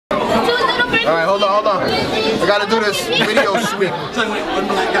Alright, hold on. I gotta do this video sweep. Say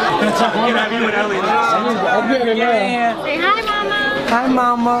hi, Mama. Hi,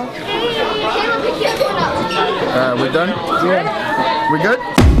 Mama. Alright, we done? Yeah. We good?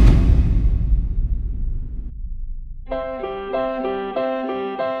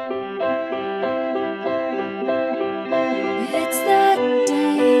 It's that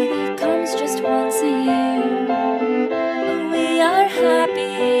day that comes just once a year. We are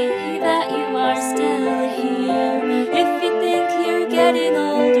happy that you are still here. If you think you're getting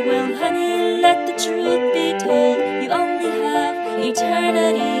old, well honey, let the truth be told. You only have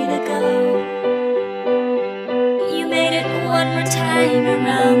eternity to go. You made it one more time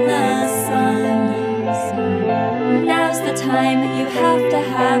around the sun. Now's the time you have to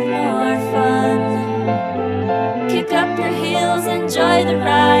have more fun. Kick up your heels, enjoy the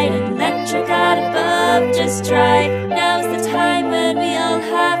ride, and let your God above just drive. Now's the time when we all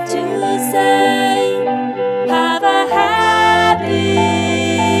have to say, have a happy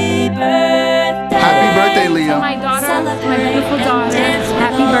birthday. Happy birthday, Leah. My daughter, Celebrate my beautiful daughter. and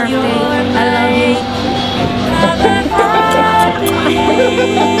Happy birthday. I love you. Have a happy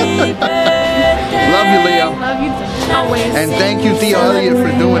birthday. Love you, Leah. Love you always. And thank you, Theo Elliott,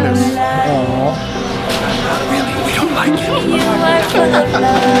 for doing this. You are full of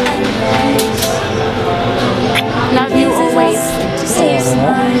love and grace. Love you always. To see your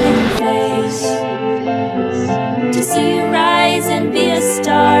smiling face, to see you rise and be a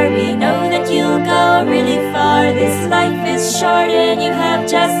star. We know that you'll go really far. This life is short and you have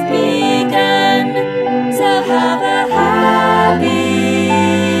just begun. So have a happy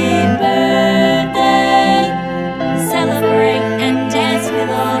birthday. Celebrate and dance with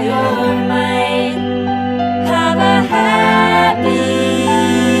all your might. Have a happy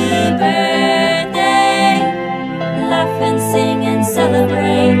birthday. Laugh and sing and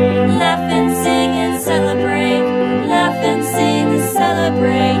celebrate. Laugh and sing and celebrate. Laugh and sing and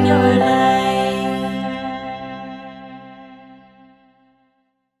celebrate your life.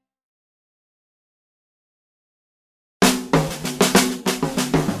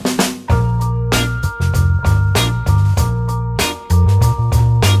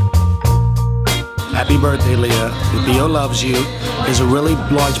 Happy birthday, Leah. Theo loves you. There's a really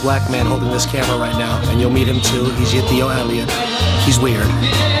large black man holding this camera right now, and you'll meet him too. He's your Theo Elliott. He's weird.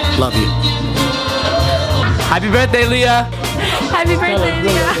 Love you. Happy birthday, Leah. Happy birthday,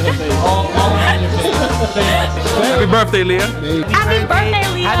 Leah. Happy birthday, Leah. Happy birthday,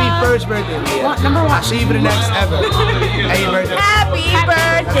 Leah. Happy first birthday, Leah. Number one. I'll see you for the next ever. Happy birthday. Happy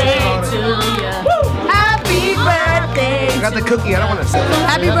birthday to Leah. Happy birthday. I got the cookie. I don't want to say it.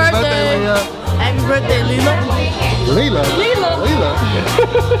 Happy birthday. Leah. Happy birthday, Leela. Leela.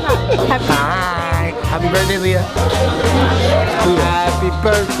 Hi. Happy birthday, Leah. Happy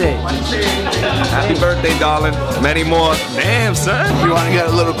birthday. Happy birthday, darling. Many more. Damn, son. You want to get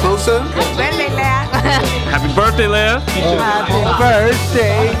a little closer? Birthday, Leah. Happy birthday, Leah. Happy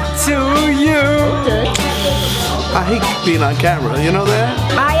birthday to you. I hate being on camera, you know that?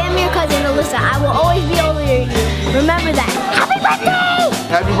 I am your cousin, Alyssa. I will always be over here. Remember that. Happy birthday!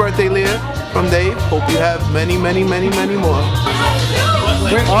 Happy birthday, Leah, from Dave. Hope you have many, many, many, many more.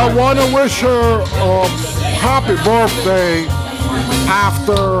 I want to wish her a happy birthday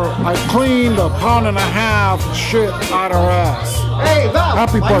after I cleaned 1.5 pounds shit out her ass. Hey, Val.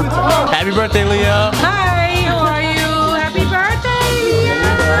 Happy birthday. Happy birthday, Leah. Hi, how are you? Happy birthday, Leah.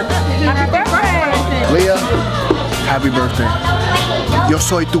 Happy birthday. Leah, happy birthday. Yo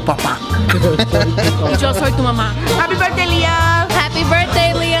soy tu papá. Yo soy tu mamá. Happy birthday, Leah. Happy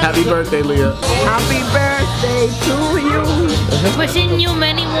birthday, Leah. Happy birthday, Leah. Happy birthday to you. Wishing you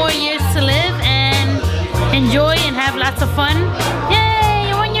many more years to live and enjoy and have lots of fun. Yay,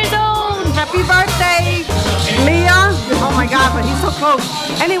 you're 1 year old. Happy birthday, Leah. Oh my God, but he's so close.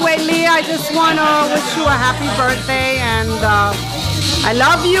 Anyway, Leah, I just want to wish you a happy birthday, and I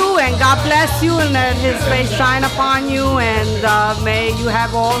love you, and God bless you, and let His face shine upon you, and may you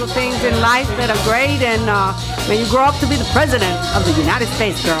have all the things in life that are great, and may you grow up to be the President of the United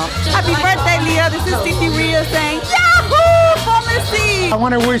States, girl. Happy birthday, Leah. This is Titi Rhea saying, Yahoo! Pharmacy! I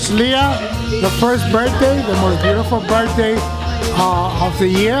want to wish Leah the first birthday, the most beautiful birthday of the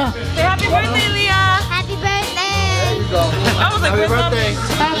year. Say happy birthday, Leah. Happy birthday! I was like, Happy birthday.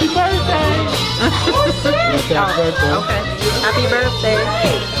 Happy birthday! Okay. Happy birthday.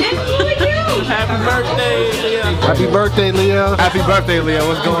 Happy birthday, Leah. Happy birthday, Leah. Happy birthday, Leah.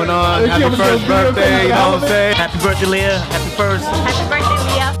 What's going on? Happy first birthday. You know what I'm saying? Happy birthday, Leah. Happy first. Happy birthday,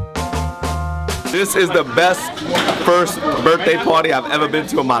 Leah. This is the best first birthday party I've ever been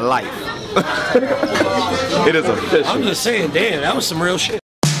to in my life. It is official. I'm just saying, damn, that was some real shit.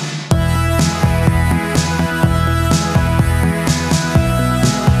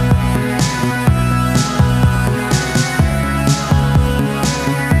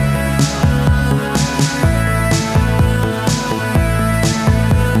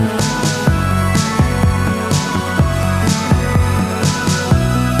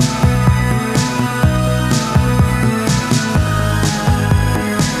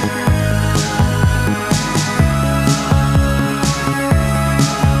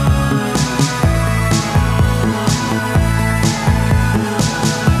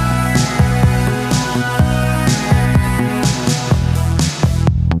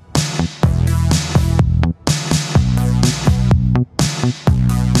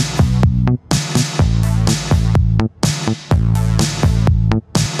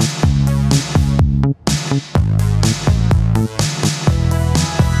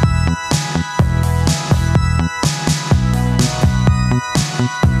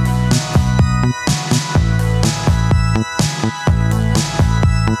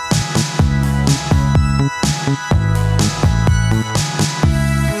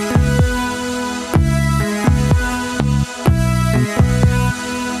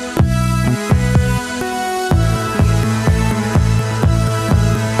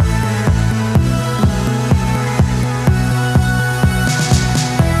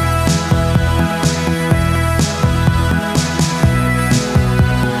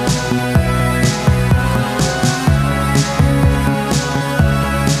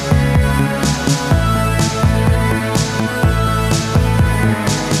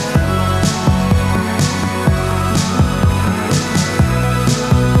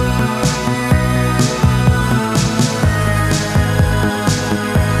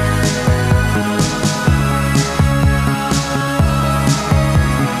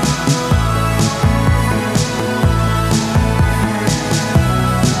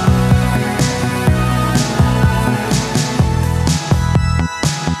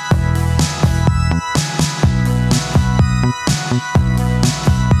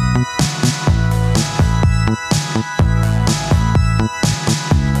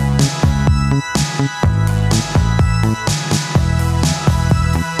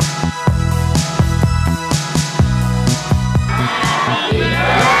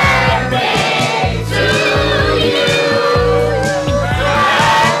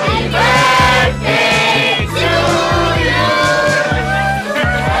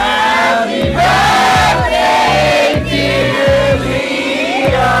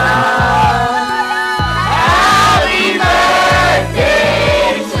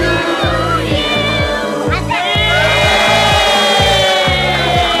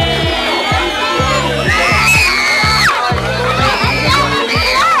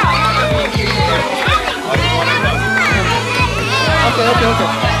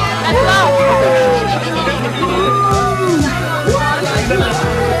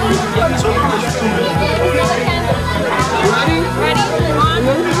 Ready? Ready?